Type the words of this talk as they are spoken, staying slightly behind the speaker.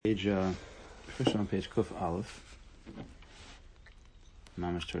Page, first on page Kuf Aleph.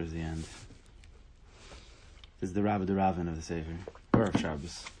 Mamash towards the end. This is the Rabbi the Ravin of the Sefer, or of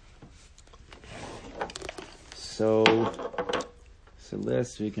Shabbos. So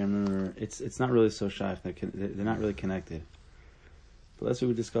last week I remember it's not really so shy. They're not really connected. But last week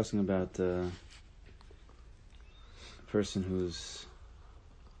we were discussing about a person who's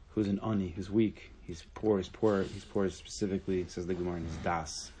an ani, who's weak. He's poor specifically, says the Gemara, in his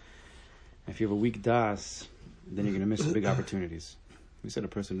das. And if you have a weak das, then you're going to miss big opportunities. We said a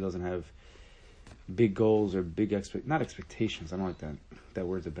person who doesn't have big goals or big not expectations. I don't like that. That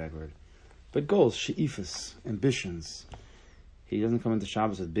word's a bad word. But goals, she'ifas, ambitions. He doesn't come into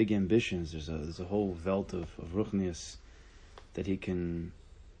Shabbos with big ambitions. There's a whole velt of ruchnius that he can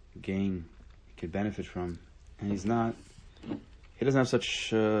gain, he can benefit from. And he doesn't have such,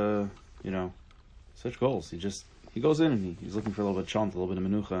 such goals. He goes in and he's looking for a little bit of chant, a little bit of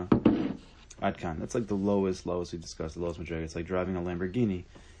menucha. Adkan. That's like the lowest we discussed, the lowest majority. It's like driving a Lamborghini,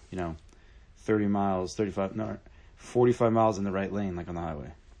 30 miles, 45 miles in the right lane, like on the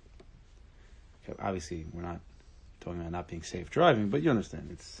highway. Okay, obviously, we're not talking about not being safe driving, but you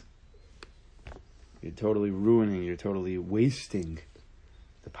understand. You're totally ruining, you're totally wasting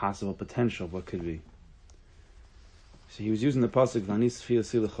the possible potential of what could be. So he was using the pasuk Vanis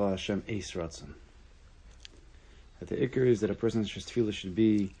tefillah silecha Hashem eis ratzon. That the ikar is that a person's tefillah should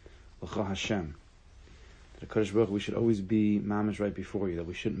be l'cha Hashem. That the Kadosh Baruch Hu, we should always be mamish right before you. That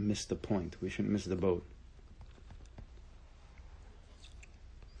we shouldn't miss the point. We shouldn't miss the boat.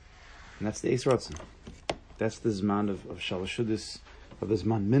 And that's the eis ratzon. That's the zman of shalashudis, of the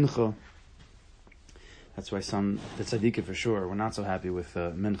zman mincha. That's why some, the tzaddikim for sure, we're not so happy with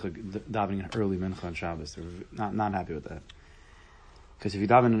mincha, davening an early mincha on Shabbos. They're not happy with that. Because if you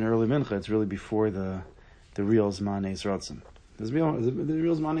daven an early mincha, it's really before the real Zman Eis Ratzon. The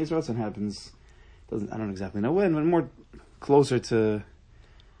real Zman Eis Ratzon happens, I don't exactly know when, but more closer to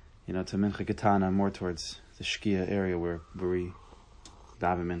mincha katana, more towards the shkia area where we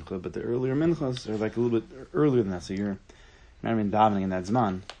daven mincha. But the earlier minchas are like a little bit earlier than that, so you're not even davening in that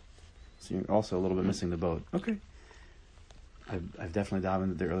Zman. So you're also a little bit missing the boat. Okay. I've definitely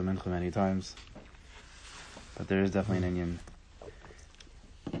davened the early mincha many times. But there is definitely an Indian.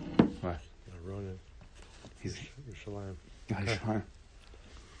 What? Ronan. He's Yerushalayim. Yerushalayim.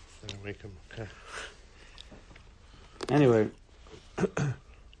 Wake him. Okay. Anyway.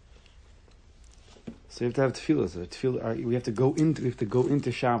 So you have to have tefillah. We have to go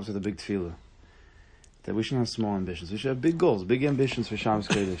into Shabbos with a big tefillah. That we shouldn't have small ambitions. We should have big goals, big ambitions for Shabbos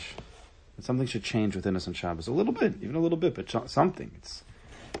Kodesh. Something should change within us on Shabbos. A little bit, even a little bit, but something.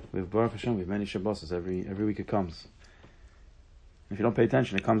 We have Baruch Hashem, we have many Shabbos. Every week it comes. If you don't pay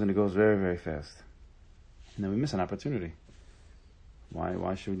attention, it comes and it goes very, very fast. And then we miss an opportunity.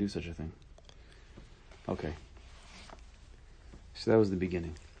 Why should we do such a thing? Okay. So that was the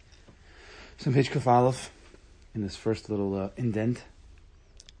beginning. So page Kuf Aleph, in this first little indent.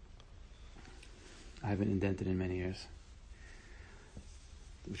 I haven't indented in many years.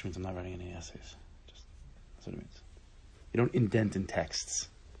 Which means I'm not writing any essays. That's what it means. You don't indent in texts.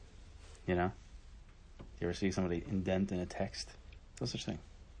 You ever see somebody indent in a text? No such thing.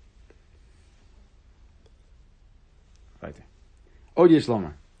 Right there. Od Yesh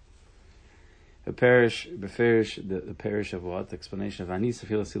Lomar. The parish of what? The explanation of Vani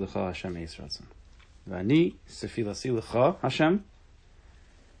Sefila Silecha Hashem Eis Ratzon. Vani Sefila Silecha Hashem.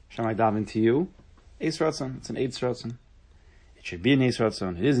 Hashem, I daven to you. Eis Ratzon. It's an Eis Ratzon. It should be an Eis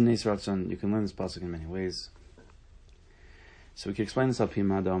Ratzon. It is an Eis Ratzon. You can learn this pasuk in many ways. So we can explain this up here.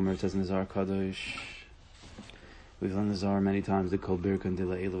 It says in the Zohar Kadosh. We've learned the Zohar many times. The Kol Birkan de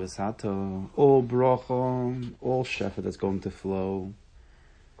la Elu Esato. All bracha, all shefa that's going to flow.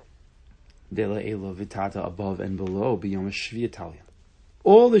 De la Elu Vitata, above and below. B'yom Shviyatalia.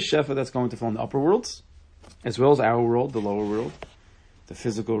 All the shefa that's going to flow in the upper worlds, as well as our world, the lower world, the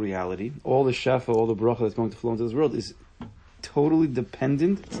physical reality. All the shefa, all the bracha that's going to flow into this world is totally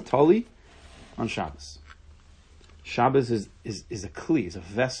dependent, it's totally on Shabbos. Shabbos is a kli, is a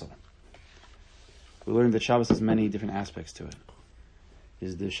vessel. We learned that Shabbos has many different aspects to it.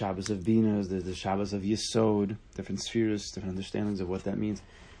 There's the Shabbos of Binas, there's the Shabbos of Yesod, different spheres, different understandings of what that means.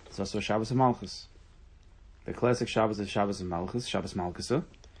 There's also a Shabbos of Malchus. The classic Shabbos is Shabbos of Malchus, Shabbos Malchusa,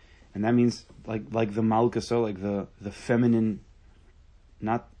 and that means like the Malchusa, like the feminine,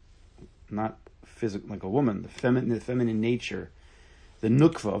 not physical, like a woman, the feminine nature, the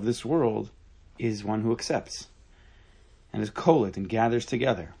nukva of this world is one who accepts and is kolet and gathers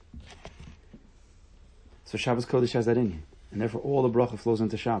together. So Shabbos Kodesh has that in you, and therefore all the bracha flows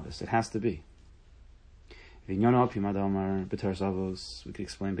into Shabbos. It has to be. V'inyan al pimad amar b'Taras Avos. We could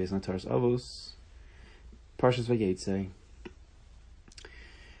explain based on Taras Avos. Parshas Vayetze.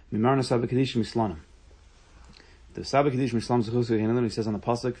 Mimarna Sabba Kaddish Mislanim. The Sabba Kaddish Mislam Zechusu Hinelin, he says on the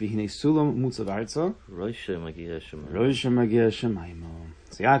pasuk, V'hinei sulam mutzav arza. Roisha Magia Shemayim. Roisha Magia Shemayim.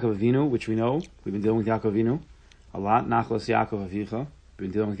 So Yaakov Avinu, which we know, we've been dealing with Yaakov Avinu a lot. Nachlas Yaakov Avicha. We've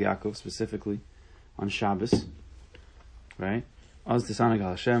been dealing with Yaakov specifically on Shabbos. Right? Az Tisanag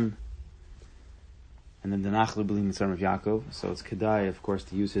al Hashem. And then the Nachlu B'li Mitzrayim of Yaakov. So it's Kedai, of course,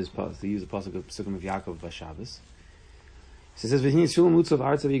 to use the pasuk of Psukim of Yaakov by Shabbos. So it says, V'hinei sulam mutzav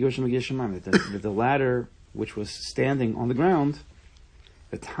arza v'yigosh Magia Shemayim. That the ladder which was standing on the ground,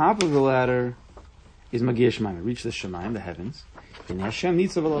 the top of the ladder is Magia Shemayim. It reached the Shemayim, the heavens. And Hashem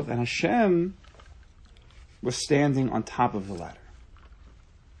nitzav alav, and Hashem was standing on top of the ladder.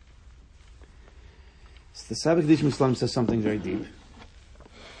 So the Sabbath Kaddish Muslim says something very deep.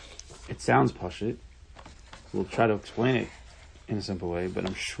 It sounds pashut. We'll try to explain it in a simple way, but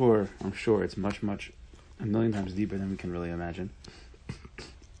I'm sure it's much, a million times deeper than we can really imagine.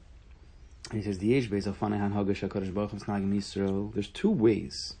 And he says, there's two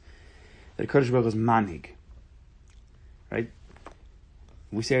ways that Kadosh Baruch Hu is manhig. Right?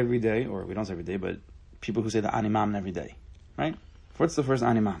 We say every day, or we don't say every day, but people who say the animam every day. Right? What's the first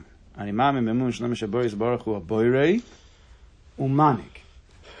animam? Animam in Memun Shalom Shaboris Baruch Hu Aboirei Umanig.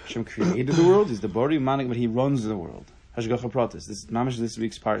 Hashem created the world, he's the body of Manig, but he runs the world. Hashgacha Pratis. This is mamash this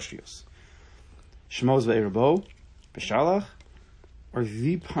week's Parshios. Shmos ve'erabo, Beshalach, are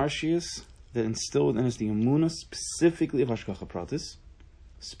the Parshios that instill within us the emunah specifically of Hashgacha Pratis,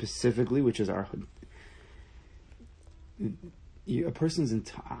 specifically, which is our... A person's...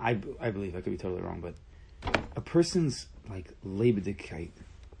 I believe, I could be totally wrong, but a person's, like, lebedigkeit.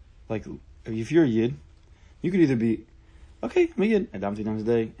 Like, if you're a Yid, you could either be, okay, I'm a Yid, I daven 3 times a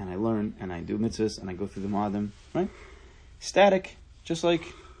day, and I learn, and I do mitzvahs, and I go through the Moadim, right? Static, just like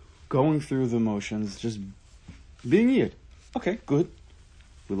going through the motions, just being a Yid. Okay, good.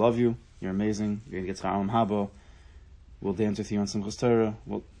 We love you. You're amazing. You're going to get Tza'aram Habo. We'll dance with you on Simchas Torah.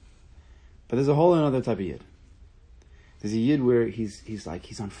 But there's a whole other type of Yid. There's a Yid where he's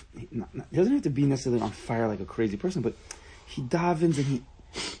on... He doesn't have to be necessarily on fire like a crazy person, but he davens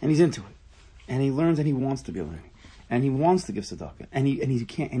and he's into it. And he learns and he wants to be learning. And he wants to give tzedakah. And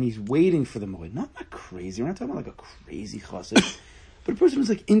he's waiting for the moed. Not crazy. We're not talking about like a crazy chassid. But a person who's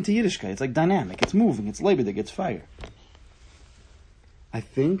like into Yiddishkeit. It's like dynamic. It's moving. It's lebedik. It's fire. I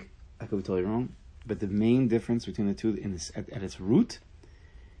think, I could be totally wrong, but the main difference between the two at its root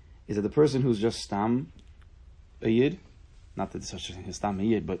is that the person who's just stam a Yid, not that there's such a thing as stam a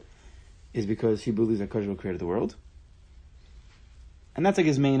Yid, but is because he believes that Kadosh Baruch Hu created the world. And that's like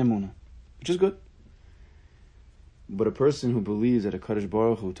his main emunah, which is good. But a person who believes that a Kadosh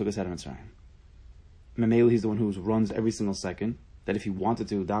Baruch Hu took us out of Mitzrayim, Mamela, he's the one who runs every single second, that if he wanted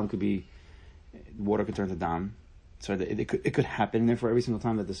to, dam could be, water could turn to dam. So it could happen, and therefore every single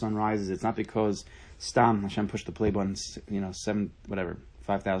time that the sun rises, it's not because Stam, Hashem pushed the play button,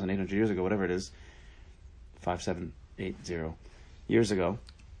 5,800 years ago, whatever it is, 5780 years ago,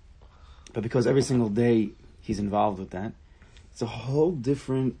 but because every single day he's involved with that. It's a whole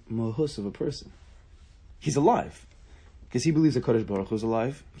different mohus of a person. He's alive. Because he believes that Kadosh Baruch Hu is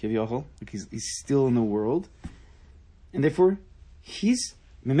alive, Kivyochel, like he's still in the world. And therefore,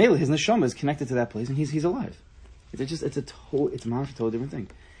 Memela, his neshama is connected to that place, and he's alive. It's mamash a totally different thing.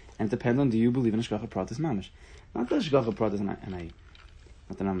 And it depends on, do you believe in Hashgacha Pratis mamash? Not that Hashgacha Pratis,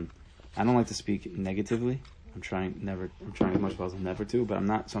 I don't like to speak negatively. I'm trying as much as possible never to, but I'm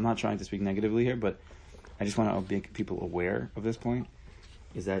not trying to speak negatively here, but I just want to make people aware of this point,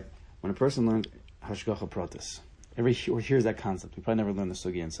 is that when a person learns Hashgacha Pratis, or hears that concept, we probably never learned the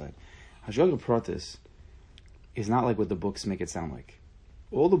sugi inside. Hashgacha Pratis is not like what the books make it sound like.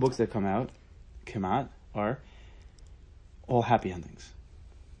 All the books that come out are all happy endings.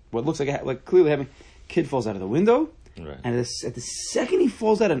 What looks like clearly having kid falls out of the window, right. And at the second he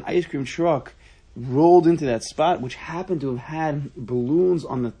falls out, an ice cream truck rolled into that spot, which happened to have had balloons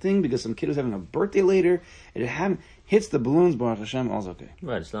on the thing because some kid was having a birthday later. It hits the balloons, Baruch Hashem, all's okay.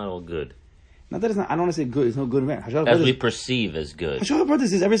 Right, it's not all good. Not that it's not. I don't want to say good. It's no good and bad. As we perceive as good. Hashgacha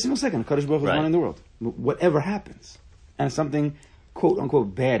Pratis is every single second. Kadosh Baruch Hu is running the world. Whatever happens, and if something quote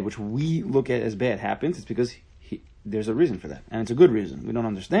unquote bad, which we look at as bad, happens, it's because there's a reason for that, and it's a good reason. We don't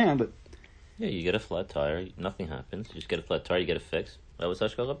understand, but yeah, you get a flat tire, nothing happens. You just get a flat tire, you get it fixed. That was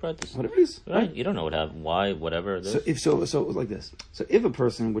Hashgacha Pratis. Whatever it is, right? You don't know what happened, why, whatever. So like this. So if a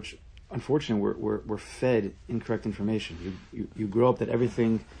person, which unfortunately we're fed incorrect information, you grow up that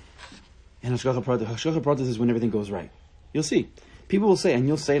everything in Hashgacha Pratis is when everything goes right. You'll see. People will say, and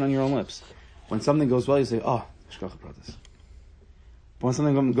you'll say it on your own lips, When something goes well, you say, oh, Hashgacha Pratis. But when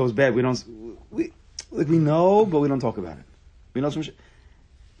something goes bad, we know, but we don't talk about it. We know some shit.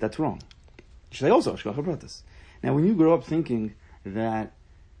 That's wrong. You should say also, Hashgacha Pratis. Now, when you grow up thinking that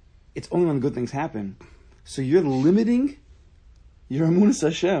it's only when good things happen, so you're limiting your Amunas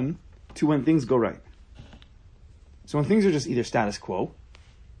Hashem to when things go right. So when things are just either status quo,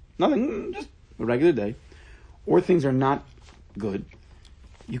 nothing, just a regular day, or things are not good,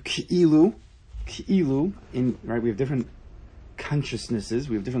 you ki'ilu, right? We have different consciousnesses,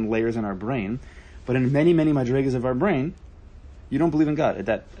 we have different layers in our brain, but in many, many madrigas of our brain, you don't believe in God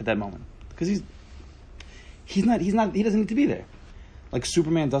at that moment. Because he doesn't need to be there. Like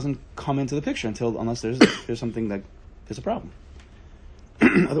Superman doesn't come into the picture unless there's something that there's a problem.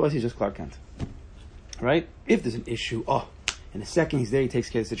 Otherwise he's just Clark Kent. Right? If there's an issue, in a second he's there, he takes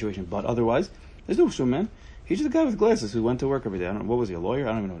care of the situation. But otherwise, there's no Superman. He's just a guy with glasses who went to work every day. I don't know, what was he, a lawyer?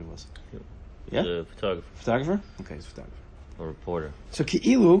 I don't even know what he was. Yeah? A photographer. Photographer? Okay, he's a photographer. A reporter. So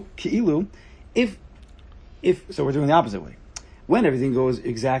ki'ilu, if so we're doing the opposite way. When everything goes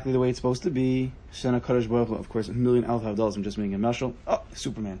exactly the way it's supposed to be, Shana Kadosh Baruch Hu, of course, a million alf havdalas from just making a meshul. Oh,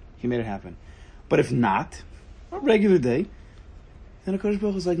 Superman, he made it happen. But if not, a regular day, then a Kadosh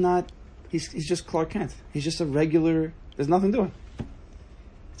Baruch Hu is like not. He's just Clark Kent. He's just a regular. There's nothing doing.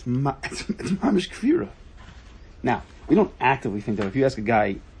 It's mamish kfira. Now we don't actively think that. If you ask a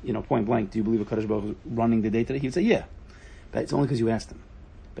guy, point blank, do you believe a Kadosh Baruch Hu is running the day today? He'd say, yeah. But it's only because you asked him.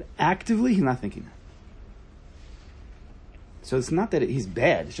 But actively, he's not thinking that. So it's not that he's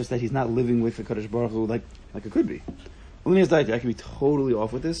bad. It's just that he's not living with the Kadosh Baruch Hu like it could be. Let me ask I could be totally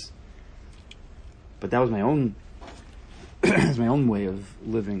off with this, but that was my own. It's my own way of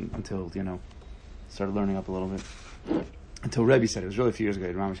living until started learning up a little bit. Until Rebbe said it was really a few years ago.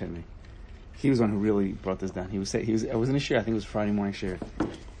 Ramish hit me. He was the one who really brought this down. I was in a share. I think it was Friday morning share,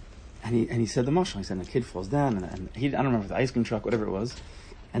 and he said the mashal. He said the kid falls down, and I don't remember the ice cream truck, whatever it was,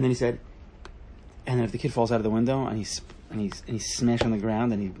 and then he said, and then if the kid falls out of the window and he's smashed on the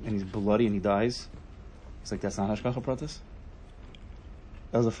ground and he's bloody and he dies, he's like, that's not Hashgacha Pratis.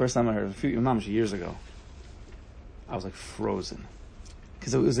 That was the first time I heard it. A few years ago. I was like frozen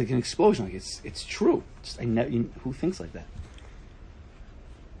because it was like an explosion. Like it's true. Who thinks like that?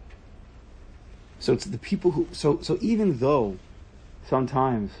 So it's the people who. So even though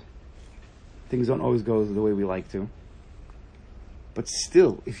sometimes things don't always go the way we like to, but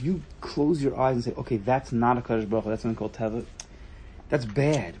still, if you close your eyes and say, "Okay, that's not a Kadosh Baruch Hu, that's something called Teva," that's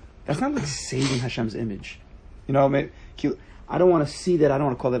bad. That's not like saving Hashem's image. I don't want to see that. I don't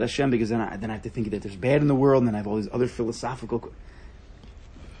want to call that Hashem because then I have to think that there's bad in the world, and then I have all these other philosophical.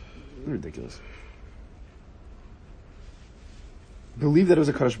 Ridiculous. Believe that it was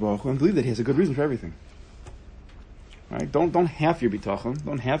a Kadosh Baruch Hu, and believe that He has a good reason for everything. Right? Don't half your bitachon.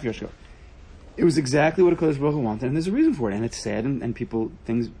 Don't half your shkach. It was exactly what a Kadosh Baruch Hu wanted, and there's a reason for it, and it's sad, and people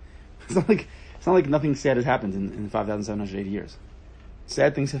things. It's not like nothing sad has happened in 5,780 years.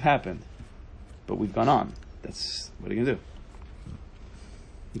 Sad things have happened, but we've gone on. That's what are you gonna do?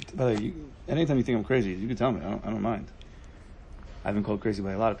 By the way, anytime you think I'm crazy, you can tell me. I don't mind. I've been called crazy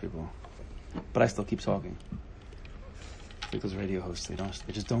by a lot of people, but I still keep talking. Like those radio hosts, they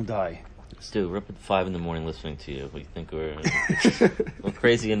just don't die. Dude, we're up at 5 a.m. listening to you. We think we're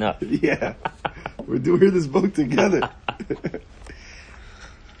crazy enough. Yeah, we're doing this book together.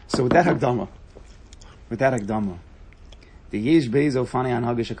 So with that Hagdama, the Yesh Bezo Fani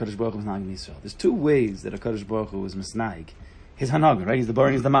Hanhagish HaKadosh Baruch Hu is Nagin Yisrael. There's two ways that HaKadosh Baruch Hu is Misnaig. His Hanhagan, right? He's the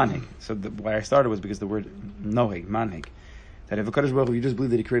Baron, he's the Manhig. So why I started was because the word Nohig, Manhig. That if HaKadosh Baruch Hu, you just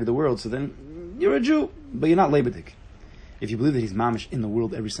believe that He created the world, so then you're a Jew, but you're not Lebedik. If you believe that He's Mamish in the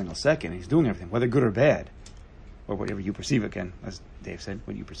world every single second, and He's doing everything, whether good or bad, or whatever you perceive again, as Dave said,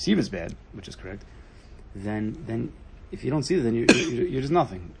 what you perceive as bad, which is correct, then if you don't see it, then you're just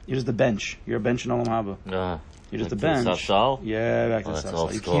nothing. You're just a bench. You're a bench in Olam Haba. You're just a bench. Safsal? Yeah, back to the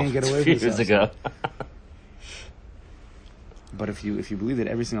Safsal. You can't get away from years ago. But if you believe that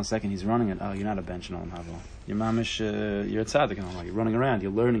every single second He's running it, you're not a bench in Olam Haba. You're mamish. You're a tzaddik in Olam Haba. You're running around.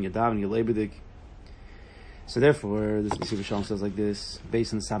 You're learning. You're davening. You're lebedik. So therefore, this Yisrael Shalom says like this: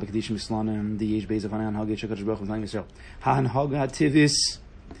 based on the Sabbath Kedishim Mislanim, the Yesh Beis of Hanan Hagei Shekadosh Baruch Hu Nagin Yisrael. Han Haga Tivis.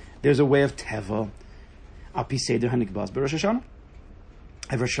 There's a way of teva. Api Seder Hanikbaz B'Rosh Hashanah.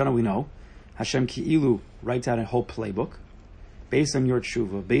 At Rosh Hashanah we know Hashem Ki'ilu writes out a whole playbook based on your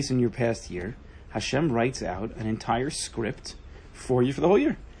tshuva, based on your past year. Hashem writes out an entire script for you for the whole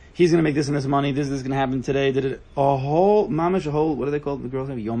year. He's going to make this and this money. This is going to happen today. A whole mamash, a whole. What do they call the girls?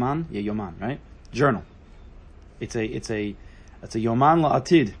 Yoman, yeah, Yoman, right? Journal. It's a Yoman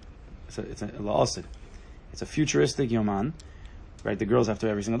la'atid. It's a la'asid. It's a futuristic Yoman Right, the girls have to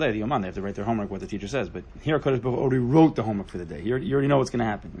every single day, the Yoman, they have to write their homework, what the teacher says. But here, Kodesh Baruch Hu already wrote the homework for the day. You already know what's going to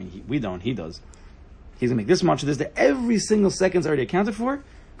happen. I mean, we don't, he does. He's going to make this much of this day. Every single second's already accounted for.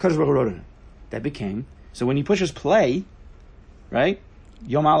 Kodesh Baruch Hu wrote it. That became, so when he pushes play, right,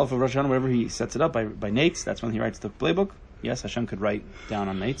 Yom Aleph of Rosh Hashanah, wherever he sets it up by Nates, that's when he writes the playbook. Yes, Hashem could write down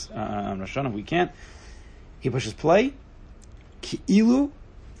on Nates, on Rosh Hashanah, we can't. He pushes play. Ki'ilu,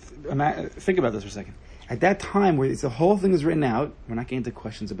 think about this for a second. At that time, where the whole thing is written out, we're not getting into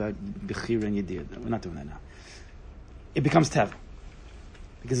questions about Bechira and Yediyah. We're not doing that now. It becomes Teva.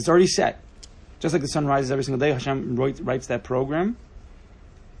 Because it's already set. Just like the sun rises every single day, Hashem writes that program.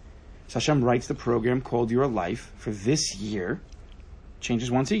 So Hashem writes the program called Your Life for this year, changes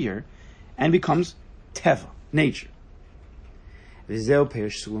once a year, and becomes Teva, nature. So that's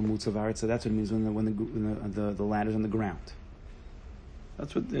what it means when the ladder's on the ground.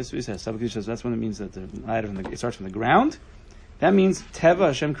 That's what he says. Sabbath says that's when it means that the ladder it starts from the ground. That means Teva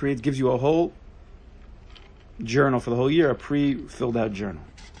Hashem creates, gives you a whole journal for the whole year, a pre-filled out journal.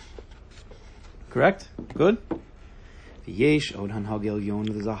 Correct? Good? Yesh od hanhag el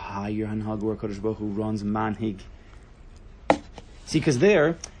yonah. There's a higher hanhag where Kodesh Baruch Hu runs manhig. See, because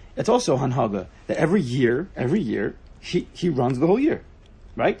there it's also hanhaga that every year he runs the whole year,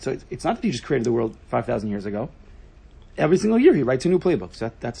 right? So it's not that he just created the world 5,000 years ago. Every single year he writes a new playbook.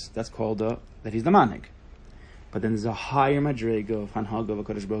 So that's called that he's the manhig. But then there's a higher madrega of hanhaga of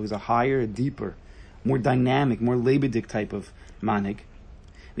Kodesh Baruch Hu. There's a higher, deeper, more dynamic, more lebedik type of manhig.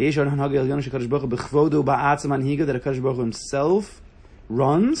 The Yeshua hanhaga el yonah shekadosh Baruch Hu bechvodo ba'atzam manhiga that Kodesh Baruch Hu himself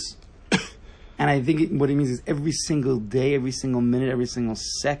runs. And I think what it means is every single day, every single minute, every single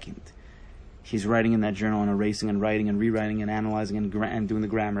second, he's writing in that journal and erasing and writing and rewriting and analyzing and doing the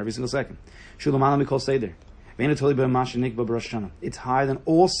grammar every single second. Shulamala mikol seder. It's higher than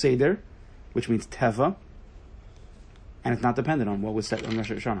all Seder, which means Teva, and it's not dependent on what was set on Rosh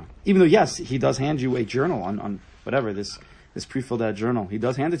Hashanah. Even though, yes, he does hand you a journal on whatever, this pre-filled out journal. He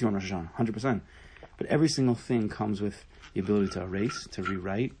does hand it to you on Rosh Hashanah, 100%. But every single thing comes with the ability to erase, to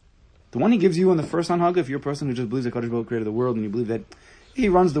rewrite. The one he gives you on the first Hanhaga, if you're a person who just believes that Kodesh Baruch Hu created the world and you believe that he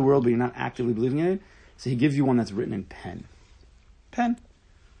runs the world but you're not actively believing in it, so he gives you one that's written in pen. Pen.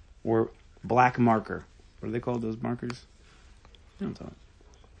 Or black marker. What are they called, those markers? You know what I'm talking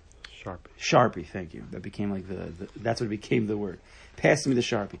about. Sharpie, thank you. That became like that's what became the word. Pass me the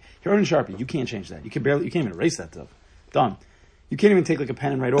Sharpie. You're on Sharpie, you can't change that. You can't even erase that stuff. Done. You can't even take like a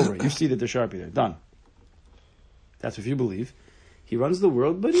pen and write over it. You see that there's Sharpie there. Done. That's if you believe. He runs the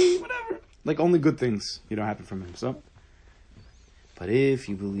world, but whatever. Like only good things, happen from him. So, but if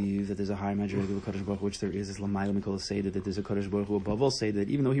you believe that there's a higher majority of a Kodesh Baruch Hu, which there is Lamayla Mikol Seder, that there's a Kodesh Baruch Hu above all Seder, that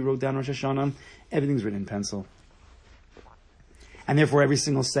even though he wrote down Rosh Hashanah, everything's written in pencil. And therefore, every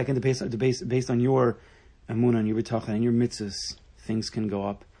single second, based on your emunah and your bitachon and your mitzvahs, things can go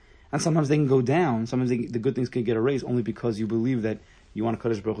up. And sometimes they can go down. Sometimes the good things can get erased only because you believe that you want a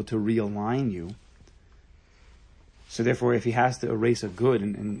Kodesh Baruch Hu to realign you. So therefore, if he has to erase a good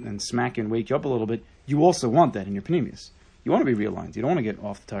and smack you and wake you up a little bit, you also want that in your pneumius. You want to be realigned. You don't want to get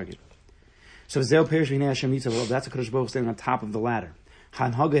off the target. So Zeo Perish V'nei Hashem Yitzav, that's a Kodesh Baruch Hu standing on top of the ladder.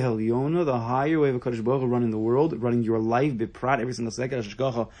 Hanhaga Helyona, the higher way of a Kodesh Baruch Hu running the world, running your life, biprat, every single second,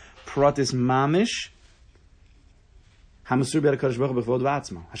 Hashgacha, pratis mamish, Hamasur B'ad Kodesh Baruch Hu b'chvod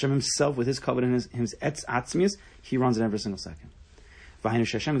v'atzma. Hashem himself, with his covenant and his etz atzmius, he runs it every single second.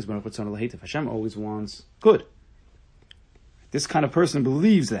 V'hainu Hashem is Baruch Hu Tzon Hashem always wants good. This kind of person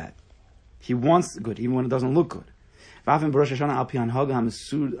believes that. He wants good, even when it doesn't look good. Even Rosh Hashanah,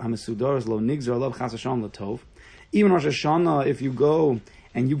 if you go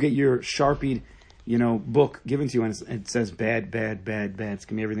and you get your sharpied, book given to you and it says bad, it's going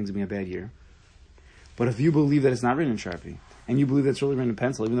to be everything's going to be a bad year. But if you believe that it's not written in Sharpie, and you believe that it's really written in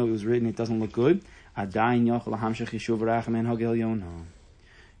pencil, even though it was written, it doesn't look good,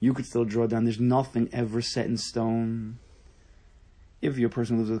 you could still draw down. There's nothing ever set in stone. If you're a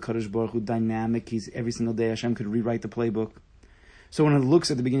person who lives with Kodesh Baruch Hu, dynamic, he's every single day, Hashem could rewrite the playbook. So when it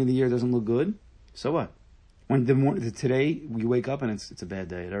looks at the beginning of the year, it doesn't look good, so what? When today we wake up and it's a bad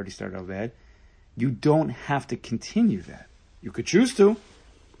day, it already started out bad, you don't have to continue that. You could choose to.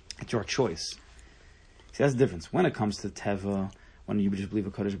 It's your choice. See, that's the difference. When it comes to Teva, when you just believe a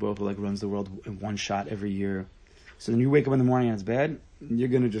Kodesh Baruch Hu runs the world in one shot every year, so then you wake up in the morning and it's bad, you're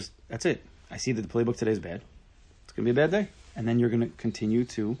going to that's it. I see that the playbook today is bad. It's going to be a bad day. And then you're going to continue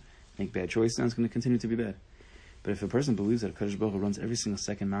to make bad choices, and it's going to continue to be bad. But if a person believes that Kodesh Baruch Hu runs every single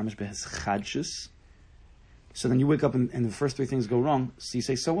second, mamish behes chadshus, so then you wake up and the first three things go wrong, so you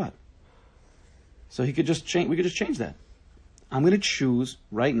say, so what? So he could just change. We could just change that. I'm going to choose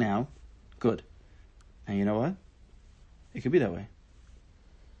right now good. And you know what? It could be that way.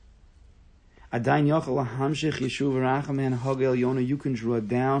 Adain Yochel Hamshich Yeshua Rachaman Hagel Yona. You can draw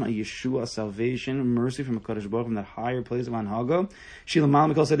down a Yeshua, salvation, mercy from a Kadosh Baruch from that higher place of Hanhaga.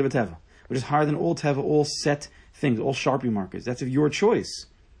 Shilamal Mikol Seder B'Teva, which is higher than all Teva, all set things, all Sharpie markers. That's of your choice.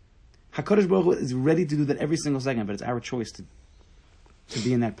 HaKadosh Baruch Hu is ready to do that every single second, but it's our choice to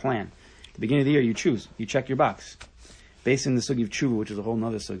be in that plan. At the beginning of the year, you choose. You check your box. Based on the sugi of tshuva, which is a whole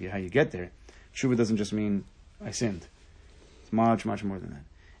nother sugi, how you get there. Tshuva doesn't just mean, I sinned. It's much, much more than that.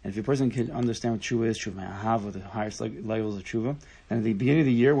 And if a person can understand what tshuva is, tshuva ahava, the highest levels of tshuva, then at the beginning of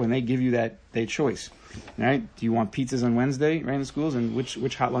the year, when they give you that choice, right? Do you want pizzas on Wednesday, right, in schools? And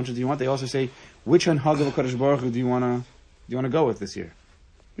which hot lunches do you want? They also say, which hanhag of HaKadosh Baruch Hu do you want to go with this year?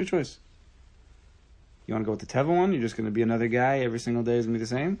 Your choice. You want to go with the Teva one? You're just going to be another guy every single day is going to be the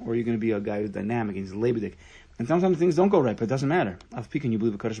same? Or are you going to be a guy who's dynamic and he's lebedik? And sometimes things don't go right, but it doesn't matter. Afpikin, you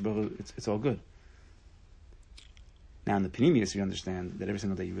believe in Kadosh Baruch Hu, it's all good. Now in the Panemius, you understand that every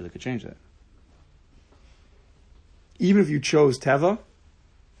single day you really could change that. Even if you chose Teva,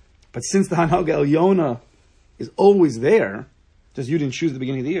 but since the Hanhag Elyona is always there, just you didn't choose at the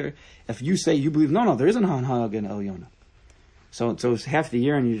beginning of the year, if you say you believe, no, there isn't Hanhag Elyona. So it's half the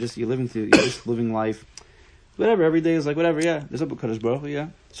year and you're just living life. Whatever, every day is like whatever, yeah. There's a Kadosh Baruch Hu, yeah,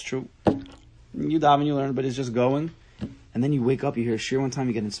 it's true. You daven, you learn, but it's just going. And then you wake up, you hear a shir one time,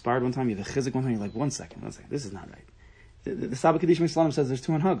 you get inspired one time, you have a chizik one time, you're like, one second, this is not right. The Saba Kaddish Mishlaim says there's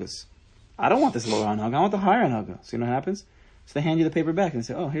two hanhagas. I don't want this lower hanhaga, I want the higher hanhaga. So you know what happens? So they hand you the paper back and they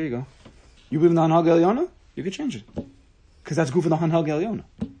say, oh, here you go. You believe in the Hanhag Elyona? You could change it. Because that's good for the Hanhag Elyona.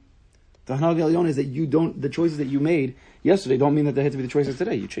 The Hanhag Elyona is that the choices that you made yesterday don't mean that they had to be the choices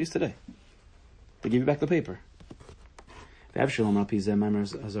today. You chose today. They give you back the paper. So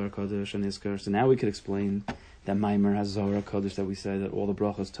now we could explain that Maimer has Zohar Kodesh that we say that all the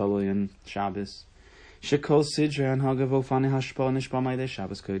brachos Toloi and Shabbos. Shekol Sidre Hanhaga Vofane Hashpa Nishpa Maidei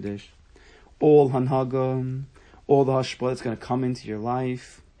Shabbos Kodesh. All Hanhaga, all the Hashpa that's going to come into your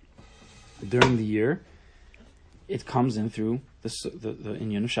life during the year, it comes in through the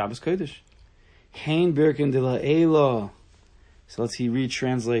inyan of Shabbos Kodesh. Hein Birkin de la Eila. So he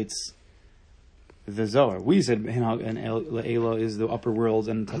retranslates the Zohar. We said Hinhag and Le'ela is the upper worlds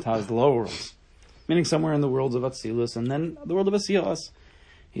and Tata is the lower worlds. Meaning somewhere in the worlds of Atzilus and then the world of Asiyas.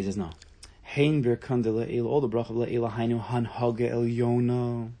 He says no. Hein Birkan de Le'ela, all the brach of Le'ela, Hainu Hanhag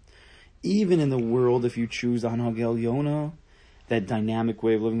Elyona. Even in the world, if you choose the Hanhag Elyona, that dynamic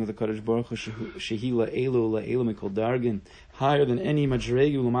way of living with the Kadosh Baruch Hu, Shehi Le'elu Mikol Dargin, higher than any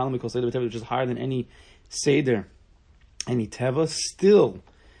Majregu, L'malam Mikol Seder B'Teva, which is higher than any Seder, any Teva, still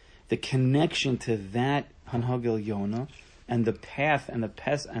the connection to that Hanhag Elyona and the path and the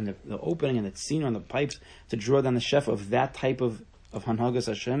pes and the opening and the tzino and the pipes to draw down the chef of that type of Hanhagas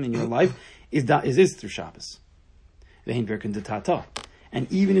Hashem in your life is through Shabbos. Ve'hin Birkan de Tata.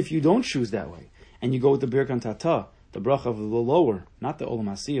 And even if you don't choose that way, and you go with the Birkan Tata, the bracha of the lower, not the Olam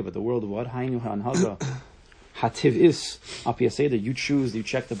Asiyah, but the world of what? Hainu Hanhaga. Hativ is, Apia Seder, you choose, you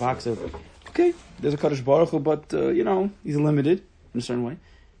check the box of, okay, there's a Kadosh Baruch Hu, but, he's limited in a certain way.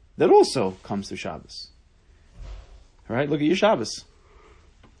 That also comes through Shabbos. All right, look at your Shabbos.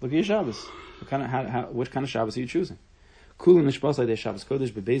 Which kind of Shabbos are you choosing? Kulim nishbas like Shabbos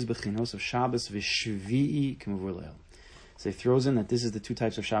Kodesh bebeis bechinos of Shabbos v'shvi'i k'mavur leil. So he throws in that this is the two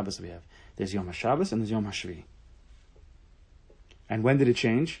types of Shabbos we have. There's Yom HaShabbos and there's Yom HaShvi. And when did it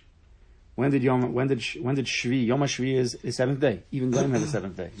change? When did Shvi? Yom HaShvi is the seventh day. Even Goyim had the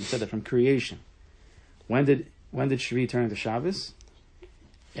seventh day. You said that from creation. When did Shvi turn into Shabbos?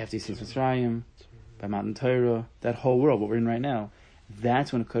 After Yetzias Mitzrayim, by Matan Torah, that whole world, what we're in right now,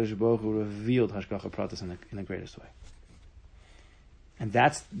 that's when Kadosh Baruch Hu revealed Hashgacha Pratis in the greatest way. And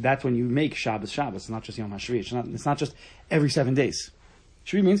that's when you make Shabbos. It's not just Yom HaShvi. It's not just every 7 days.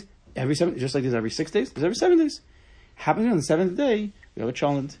 Shvi means every 7, just like there's every 6 days, there's every 7 days. Happens on the 7th day, we have a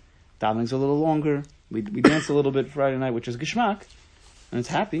cholent, davening's a little longer, we dance a little bit Friday night, which is Geshmak, and it's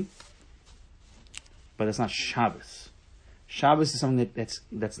happy. But it's not Shabbos. Shabbos is something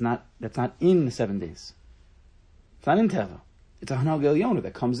that's not in the 7 days. It's not in Teva. It's a Hanhag Elyona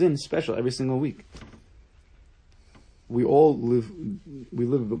that comes in special every single week. We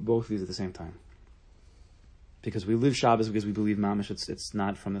live both of these at the same time. Because we live Shabbos because we believe mamish it's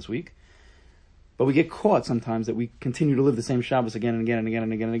not from this week. But we get caught sometimes that we continue to live the same Shabbos again and again and again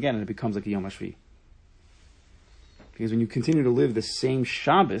and again and again, and it becomes like a Yom HaShvi. Because when you continue to live the same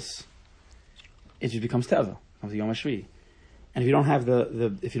Shabbos, it just becomes Teva, becomes a Yom HaShvi. And if you don't have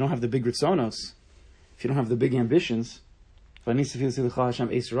the big ritzonos, if you don't have the big ambitions, so then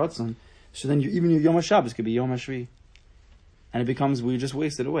even your Yom HaShabbos could be Yom HaShvi. And it becomes, we just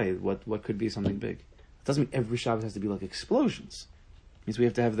wasted away what could be something big. It doesn't mean every Shabbos has to be like explosions. It means we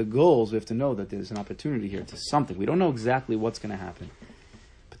have to have the goals. We have to know that there's an opportunity here to something. We don't know exactly what's going to happen,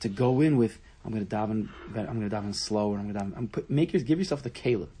 but to go in with, I'm going to daven slower. Give yourself the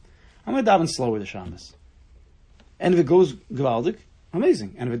kalim. I'm going to daven slower the Shabbos. And if it goes gewaldig,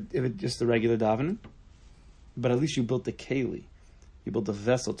 amazing. And if it just the regular davening, but at least you built the keli. You built the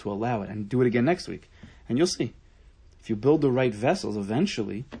vessel to allow it, and do it again next week. And you'll see. If you build the right vessels,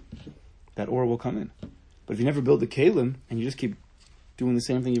 eventually, that aura will come in. But if you never build the kalim, and you just keep doing the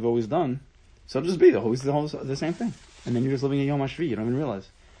same thing you've always done, so it'll just be the same thing. And then you're just living in Yom HaShvi. You don't even realize.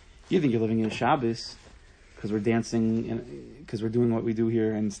 You think you're living in Shabbos because we're dancing, because we're doing what we do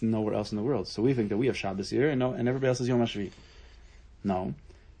here and it's nowhere else in the world. So we think that we have Shabbos here and everybody else has Yom HaShvi. No.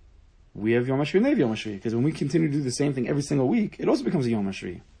 We have Yom HaShvi and they have Yom HaShvi. Because when we continue to do the same thing every single week, it also becomes a Yom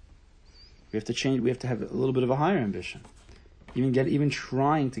HaShvi. We have to change, we have to have a little bit of a higher ambition. Even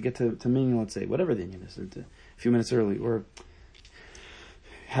trying to get to minyan, let's say, whatever the inyan is, a few minutes early, or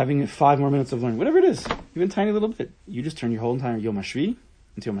having 5 more minutes of learning, whatever it is, even a tiny little bit. You just turn your whole entire Yom HaShvi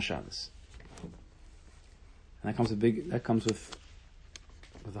into Yom HaShabbos. And that comes with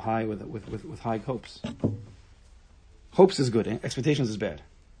high hopes. Hopes is good. Expectations is bad.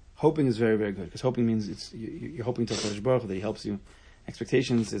 Hoping is very, very good, because hoping means you're hoping to HaKadosh Baruch Hu that He helps you.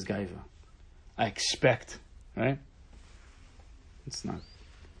 Expectations is gaiva. I expect, right? It's not.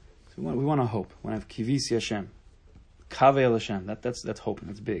 So we want to hope. We want to have kivisi Hashem, kaveh el Hashem. That's hoping.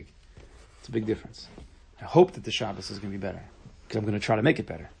 That's big. It's a big difference. I hope that the Shabbos is going to be better, because I'm going to try to make it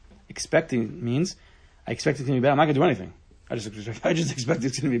better. Expecting means I expect it's going to be better. I'm not going to do anything. I just expect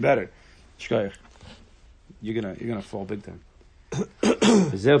it's going to be better. Shkoyach. You're gonna fall big time.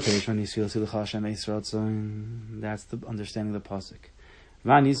 That's the understanding of the pasuk.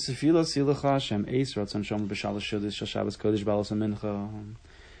 Right?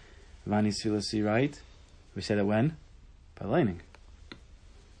 We say that when? By lightning.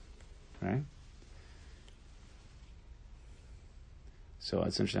 Right? So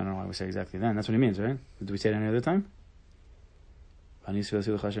it's interesting. I don't know why we say exactly then. That's what he means, right? Do we say it any other time? No,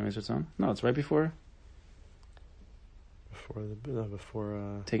 it's right before.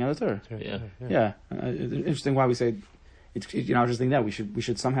 Before taking out the Torah. Yeah. Interesting why we say it. I was just thinking that we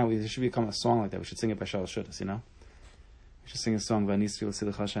should somehow there should become a song like that. We should sing it by Shalosh Shudas. We should sing a song by Nis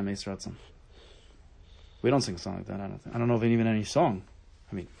Tefillah Hashem Eis Ratzon. We don't sing a song like that. I don't know of even any song.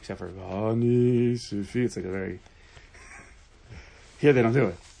 I mean, except for it's like a very. Here they don't do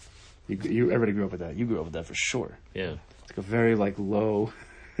it. You everybody grew up with that. You grew up with that for sure. Yeah. It's like a very low.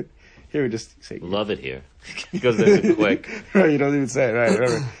 Here we just say, love it here. It goes there so quick. Right, you don't even say it, right?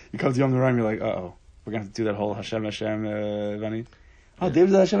 Remember, you come to Yom Noraim, you're like, we're going to have to do that whole Hashem Vani. Oh,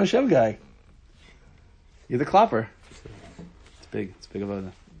 David's the Hashem guy. You're the klopper. It's big about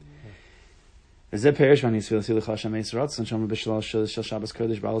that. See, I don't know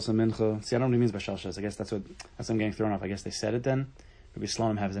what he means by Shal Shabbos. I guess that's what I'm getting thrown off. I guess they said it then. Maybe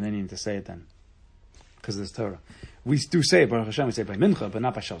Slonim has an Indian to say it then. Because of this Torah. We do say it, Baruch Hashem, we say it by Mincha, but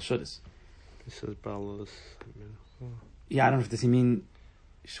not by Shal Shudas. He says Balos. Yeah, I don't know if does he mean,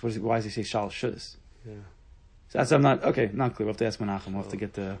 why does he say Shal Shudas? Yeah. So that's, I'm not clear. We'll have to ask Menachem. We'll have to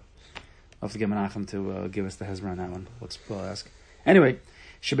get Menachem to give us the hezbollah on that one. We'll ask. Anyway,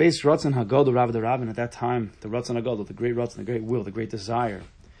 Shabbos Ratzon Hagadol Rav the Rabbin, at that time, the Ratzon Hagadol, the great Ratzon, the great will, the great desire.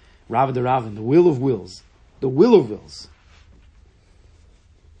 Rav the Rabbin, the will of wills. The will of wills.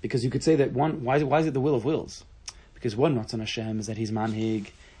 Because you could say that why is it the will of wills? Because one Ratzon Hashem is that He's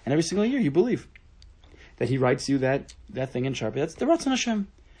manhig, and every single year you believe that He writes you that thing in Sharpie. That's the Ratzon Hashem.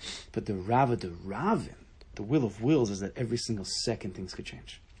 But the Rav the Ravin, the will of wills, is that every single second things could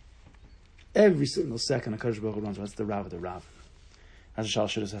change. Every single second, HaKadosh Baruch Hu runs. That's the Rav the Ravin. As Shal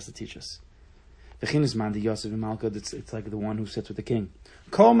Shudas has to teach us. It's like the one who sits with the king.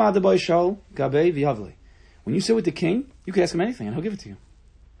 When you sit with the king, you can ask him anything and he'll give it to you.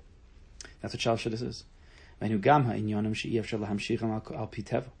 That's what Shal Shudas is.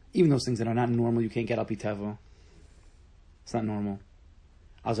 Even those things that are not normal, you can't get al piteva. It's not normal.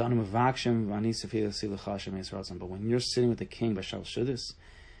 But when you're sitting with the king by Shal Shudas,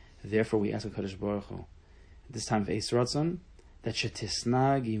 therefore we ask HaKadosh Baruch Hu, at this time of Eis Ratzon, that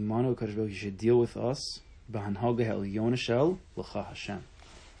shetisnag imanu HaKadosh Baruch Hu should deal with us b'hanhaga ha'elyona shel l'cha Hashem.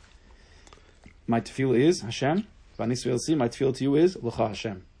 My tefillah is Hashem. My tefillah to you is l'cha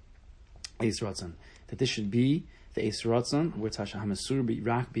Hashem. Eis Ratzon. That this should be the Eis Ratzon where it's Hashem Hamasur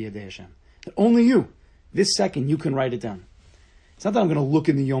b'rak b'yadei Hashem. That only you, this second, you can write it down. It's not that I'm going to look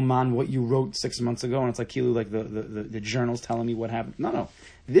in the Yoman what you wrote 6 months ago and it's like Kilu, like the journal's telling me what happened. No.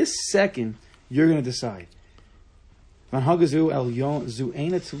 This second, you're going to decide. And what's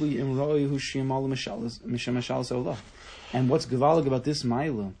gevalig about this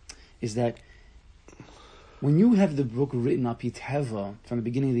Maila is that when you have the book written up Yiteva from the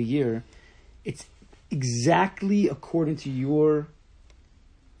beginning of the year, it's exactly according to your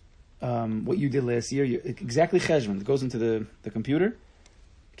what you did last year. Exactly cheshbon. It goes into the computer,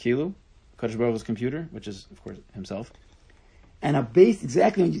 Kilu, Kadosh Baruch Hu's computer, which is of course himself, and based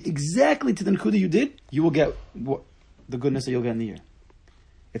exactly to the nekuda you did, you will get the goodness that you'll get in the year.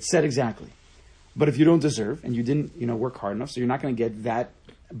 It's said exactly. But if you don't deserve and you didn't, work hard enough, so you're not going to get that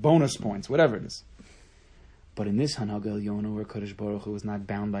bonus points, whatever it is. But in this Hanag Elyono, where Kadosh Baruch Hu is not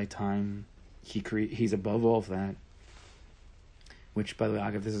bound by time, he's above all of that. Which, by the way,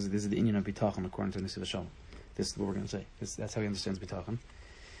 Agav, this is the Inyan of Bitachon according to the Nesilas Shalom. This is what we're going to say. That's how he understands Bitachon.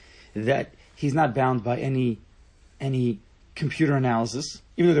 That he's not bound by any computer analysis,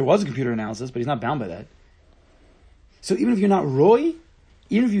 even though there was a computer analysis, but he's not bound by that. So even if you're not Roy,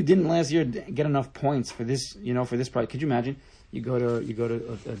 even if you didn't last year get enough points for this, for this prize, could you imagine? You go to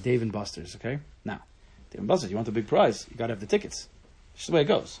Dave and Buster's, okay? Now, Dave and Buster's, you want the big prize, you got to have the tickets. That's the way it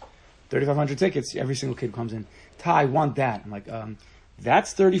goes. 3,500 tickets. Every single kid comes in. Ty, I want that. I'm like,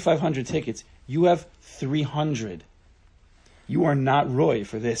 that's 3,500 tickets. You have 300. You are not Roy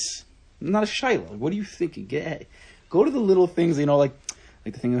for this. Not a Shiloh. What are you thinking? Go to the little things, like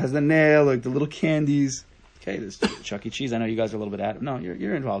the thing that has the nail, like the little candies. Okay, there's Chuck E. Cheese. I know you guys are a little bit at it. No,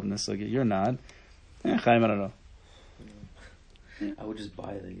 you're involved in this. Like you're not. Chaim, I don't know. I would just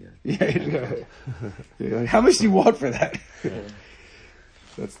buy the. Yeah. How much do you want for that? Yeah.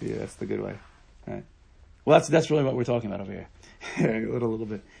 That's the good way. All right. Well, that's really what we're talking about over here. a little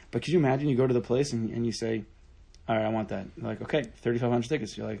bit. But could you imagine you go to the place and you say, all right, I want that. They're like, okay, 3,500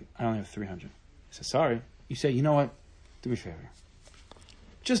 tickets. You're like, I only have 300. I say, sorry. You say, you know what? Do me a favor.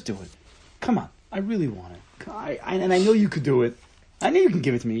 Just do it. Come on. I really want it. And I know you could do it. I know you can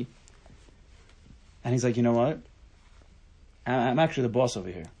give it to me. And he's like, you know what? I'm actually the boss over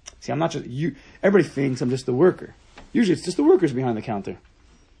here. See, I'm not just you. Everybody thinks I'm just the worker. Usually it's just the workers behind the counter.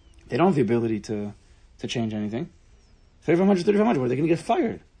 They don't have the ability to change anything. 3,500, where are they going to get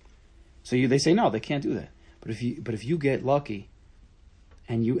fired? So they say no, they can't do that. But if you get lucky,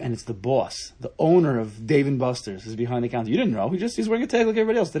 and it's the boss, the owner of Dave and Buster's is behind the counter. You didn't know. He's wearing a tag like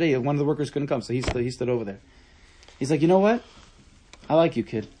everybody else today. One of the workers couldn't come, so he stood over there. He's like, you know what? I like you,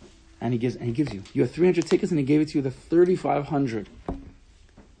 kid. And he gives you. You have 300 tickets, and he gave it to you the 3,500.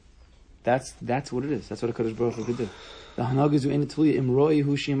 That's what it is. That's what a Kadosh Baruch Hu could do. The Hanagas in Italia imroi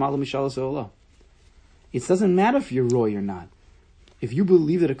hu shimalu mishalas olah. It doesn't matter if you're roy or not. If you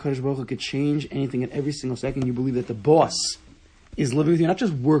believe that a Kadosh Baruch Hu could change anything at every single second, you believe that the boss is living with you, not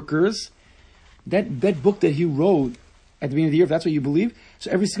just workers. That book that he wrote at the beginning of the year, if that's what you believe,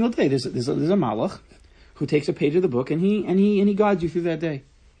 so every single day there's a malach who takes a page of the book and he guides you through that day.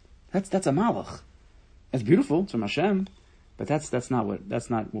 That's a malach. That's beautiful. It's from Hashem, but that's not what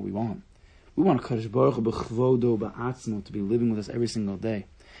we want. We want a Kadosh Baruch Hu b'chvodo ba'atzmo to be living with us every single day.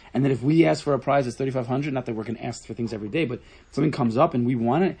 And then if we ask for a prize that's 3,500, not that we're going to ask for things every day, but something comes up and we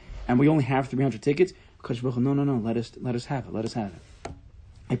want it, and we only have 300 tickets, Kadosh Baruch Hu, no, let us have it. Let us have it.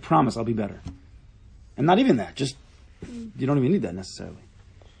 I promise I'll be better. And not even that. Just you don't even need that necessarily.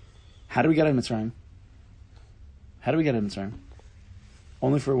 How do we get out of Mitzrayim?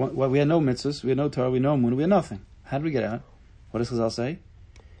 Only for we had no mitzvahs, we had no Torah, we had no moon, we had nothing. How did we get out? What does Chazal say?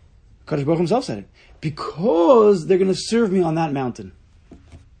 Kadosh Baruch Hu himself said it. Because they're going to serve me on that mountain.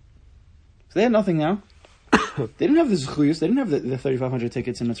 So they had nothing now. They didn't have the zechuyos. They didn't have the 3,500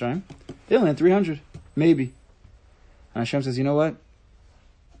 tickets in Mitzrayim. They only had 300, maybe. And Hashem says, you know what?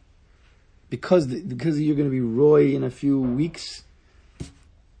 Because you're going to be Roy in a few weeks,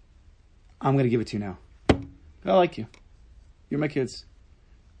 I'm going to give it to you now. I like you. You're my kids.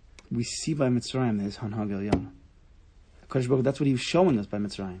 We see by Mitzrayim there's Hanhag Elyon. Kadosh Baruch Hu, that's what he was showing us by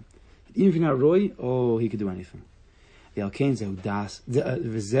Mitzrayim. Even if you're not Roy, he could do anything. This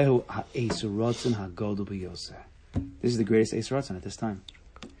is the greatest Eis Ratzon at this time.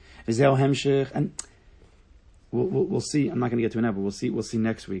 And we'll see. I'm not going to get to it now, but we'll see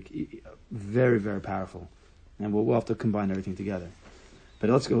next week. Very, very powerful, and we'll have to combine everything together. But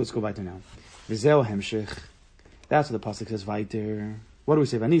let's go back to now. That's what the pasuk says. Weiter. What do we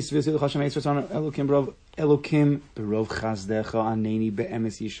say?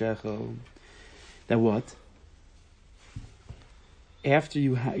 That what? After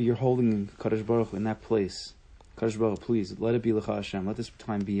you're holding Kadosh Baruch Hu in that place, Kadosh Baruch Hu, please let it be L'cha Hashem. Let this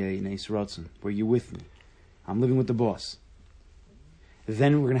time be an Eis Ratzon where you're with me. I'm living with the boss.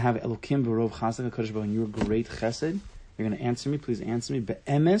 Then we're going to have Elokim B'Rov Chasdech Kadosh Baruch Hu, and your great Chesed. You're going to answer me. Please answer me.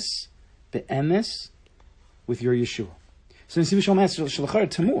 Be'emes, with your Yeshua. So in Siva Shalom asks Shalachar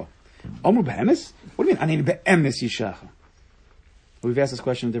Tamua. Omer be'emes? What do you mean? Ani be'emes yishacha. We've asked this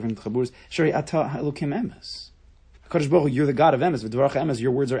question in different chaburas. Shari ata elokim emes. Kadosh Baruch Hu, you're the God of emes. V'dvarach emes,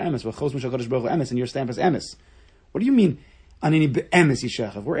 your words are emes. V'chos mishal Kadosh Baruch Hu emes, and your stamp is emes. What do you mean? Ani be'emes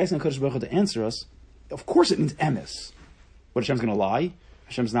yishacha. If we're asking Kadosh Baruch Hu to answer us, of course it means emes. What, Hashem's going to lie?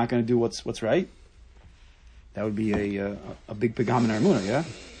 Hashem's not going to do what's right? That would be a big pigam in our emunah, yeah?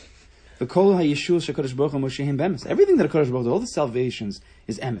 The kol ha'yeshua shekadosh baruch hu moshehim be'emes. Everything that Kadosh Baruch Hu, all the salvations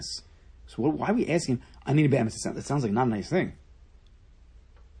is emes. So why are we asking him? I need be'emes. That sounds like not a nice thing.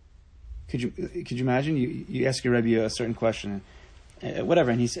 Could you imagine you ask your Rebbe a certain question, whatever,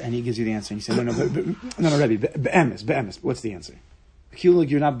 and he gives you the answer, and you say no Rebbe, be'emes. What's the answer?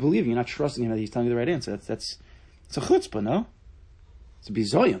 You're not believing, you're not trusting him that he's telling you the right answer. That's it's a chutzpah, no? It's a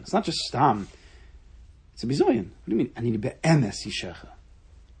bizoyon. It's not just stam. It's a bizoyon. What do you mean? I need be'emes yishecha.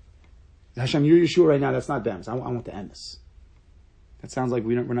 Hashem, you're Yeshua right now. That's not be'emes. I want the emes. That sounds like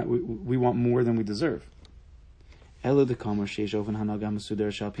we want more than we deserve. Elo de kamer sheish oven hanaga mesudar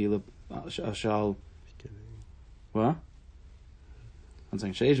shal pila shal. What? I'm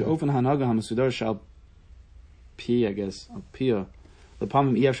saying sheish oven hanaga mesudar shal pi. I guess pia. The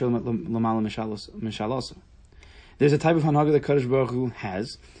palmim ef shal lamala mishaloso. There's a type of hanaga that Kadosh Baruch Hu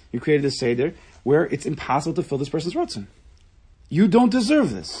has. You created a seder where it's impossible to fill this person's rotzen. You don't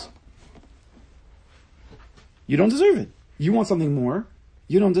deserve this. You don't deserve it. You want something more.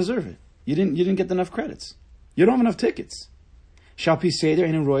 You don't deserve it. You didn't get enough credits. You don't have enough tickets. Shalpi seder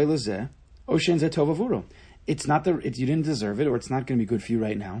in royal lezeh oshen zeh tov avuro. It's not you didn't deserve it, or it's not going to be good for you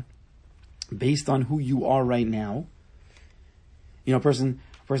right now, based on who you are right now. You know, a person's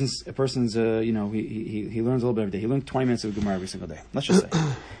he learns a little bit every day. He learns 20 minutes of Gemara every single day. Let's just say,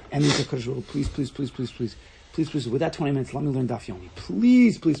 and he says, please, with that 20 minutes, let me learn Daf Yomi.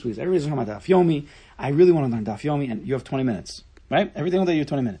 Please. Everybody's talking about Daf Yomi. I really want to learn Daf Yomi, and you have 20 minutes, right? Every single day you have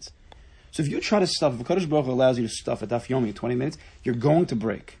 20 minutes. So if you try to stuff, if Kadosh Baruch Hu allows you to stuff a Daf Yomi in 20 minutes, you're going to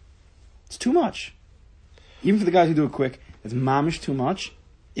break. It's too much. Even for the guys who do it quick, it's mamish too much.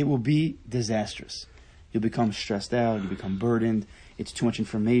 It will be disastrous. You'll become stressed out. You become burdened. It's too much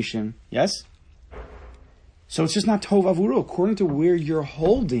information. Yes? So it's just not tov avuro. According to where you're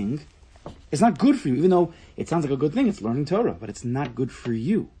holding, it's not good for you. Even though it sounds like a good thing, it's learning Torah, but it's not good for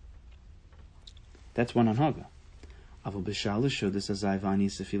you. That's one anhaga. Avol b'shal this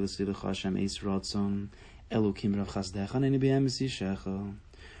azayvani sefila silucha Hashem eis ratzon elukim rav chasdecha neni b'emes yishecha.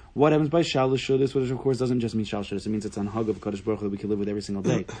 What happens by shal this, which of course doesn't just mean shal shudis. It means it's an hug of Kadosh Baruch Hu that we can live with every single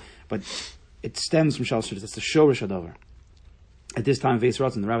day. But it stems from shal shudis. That's the shorish hadavar. At this time, Veis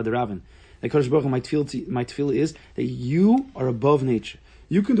Ratzon, the Rav of the Ravin, the Kadosh Baruch Hu my tefillah is that you are above nature.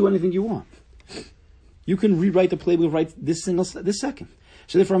 You can do anything you want. You can rewrite the playbook right this second.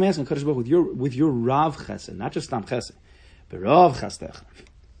 So therefore, I'm asking Kadosh Baruch Hu with your Rav Chesed, not just Stam Chesed, but Rav Chasdecha.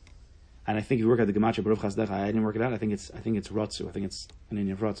 And I think if you work out the Gematria Rav Chasdecha, I didn't work it out. I think it's Ratzu. I think it's an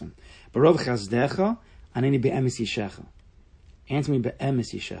Indian of Ratzon. But Rav Chasdecha, aneni be'emes yishecha. Answer me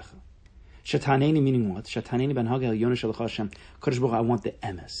be'emes yishecha. Shataneni meaning what? Shataneni ben hagel yonah shalach Hashem. Kadosh Baruch Hu, I want the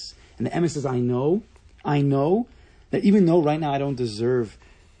emes. And the emes is I know that even though right now I don't deserve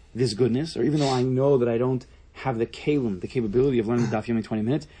this goodness, or even though I know that I don't have the kalim, the capability of learning the Daf Yomi in 20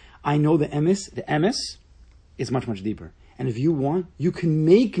 minutes, I know the emes is much, much deeper. And if you want, you can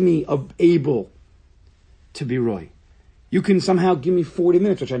make me able to be Roy. You can somehow give me 40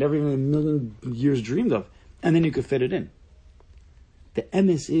 minutes, which I never even in a million years dreamed of, and then you could fit it in. The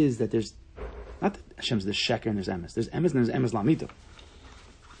emes is that there's, not that Hashem's the sheker and there's emes. There's emes and there's emes lamito.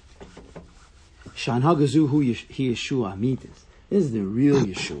 Shanhagazu hu he Yeshua amitis. This is the real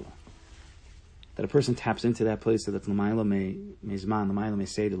Yeshua. That a person taps into that place that's l'mayla me zman, l'mayla me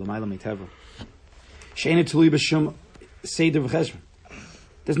seder, l'mayla me teva. She'ena tului b'shum seder v'cheshvan.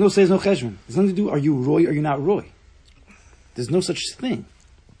 There's no cheshvan. There's nothing to do, are you Roy or are you not Roy? There's no such thing.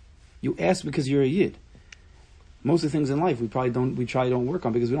 You ask because you're a Yid. Most of the things in life we try don't work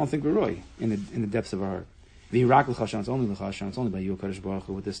on because we don't think we're Roy in the depths of our heart. V'hirak l'chashan, it's only l'chashan, it's only by you, Kadosh Baruch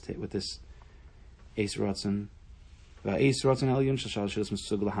Hu, with this Eis Ratzon. It's at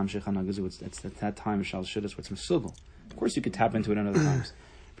that time of Shal Shidduch where it's Mesugel. Of course you could tap into it in other times.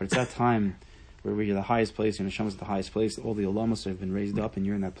 But it's that time where we're the highest place, and Hashem is the highest place, all the Olamas have been raised up, and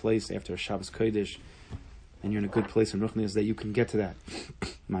you're in that place after a Shabbos Kodesh, and you're in a good place in Ruchnias that you can get to that.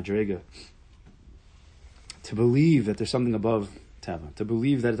 Madrega. To believe that there's something above Teva. To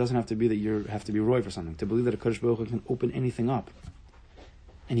believe that it doesn't have to be that you have to be Roy for something. To believe that a Kodesh Baruch Hu can open anything up.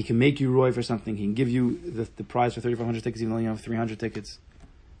 And he can make you Roy for something. He can give you the prize for 3,500 tickets, even though you have 300 tickets.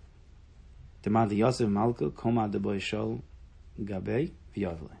 Whoever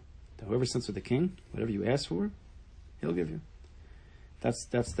sits with the king, whatever you ask for, He'll give you. That's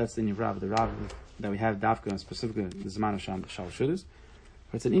the Inyan Rav. The Rav that we have Dafka and specifically the Zman of Shabbos Shudas.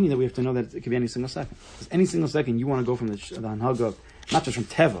 But it's an Inyan that we have to know that it could be any single second. Because any single second you want to go from the Hanhaga, not just from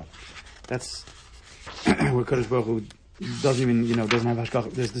Teva. That's where Kodesh Baruch Hu doesn't even, doesn't have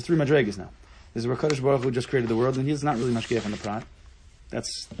Hashgacha. There's 3 Madregas now. There's where Kodesh Baruch Hu just created the world and he's not really Mashgiach on the Prat.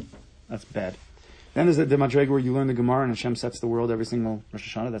 That's bad. Then there's the Madrega where you learn the Gemara and Hashem sets the world every single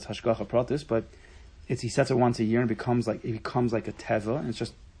Rosh Hashanah. That's Hashgacha Pratis, but he sets it once a year and it becomes like a Teva, and it's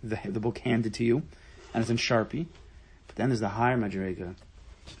just the book handed to you, and it's in Sharpie. But then there's the higher Madrega,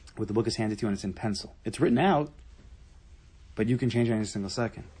 where the book is handed to you and it's in pencil. It's written out, but you can change it in a single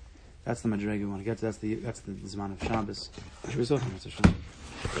second. That's the Madrega we want to get to. That's the Zman of Shabbos. Should we talk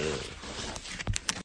about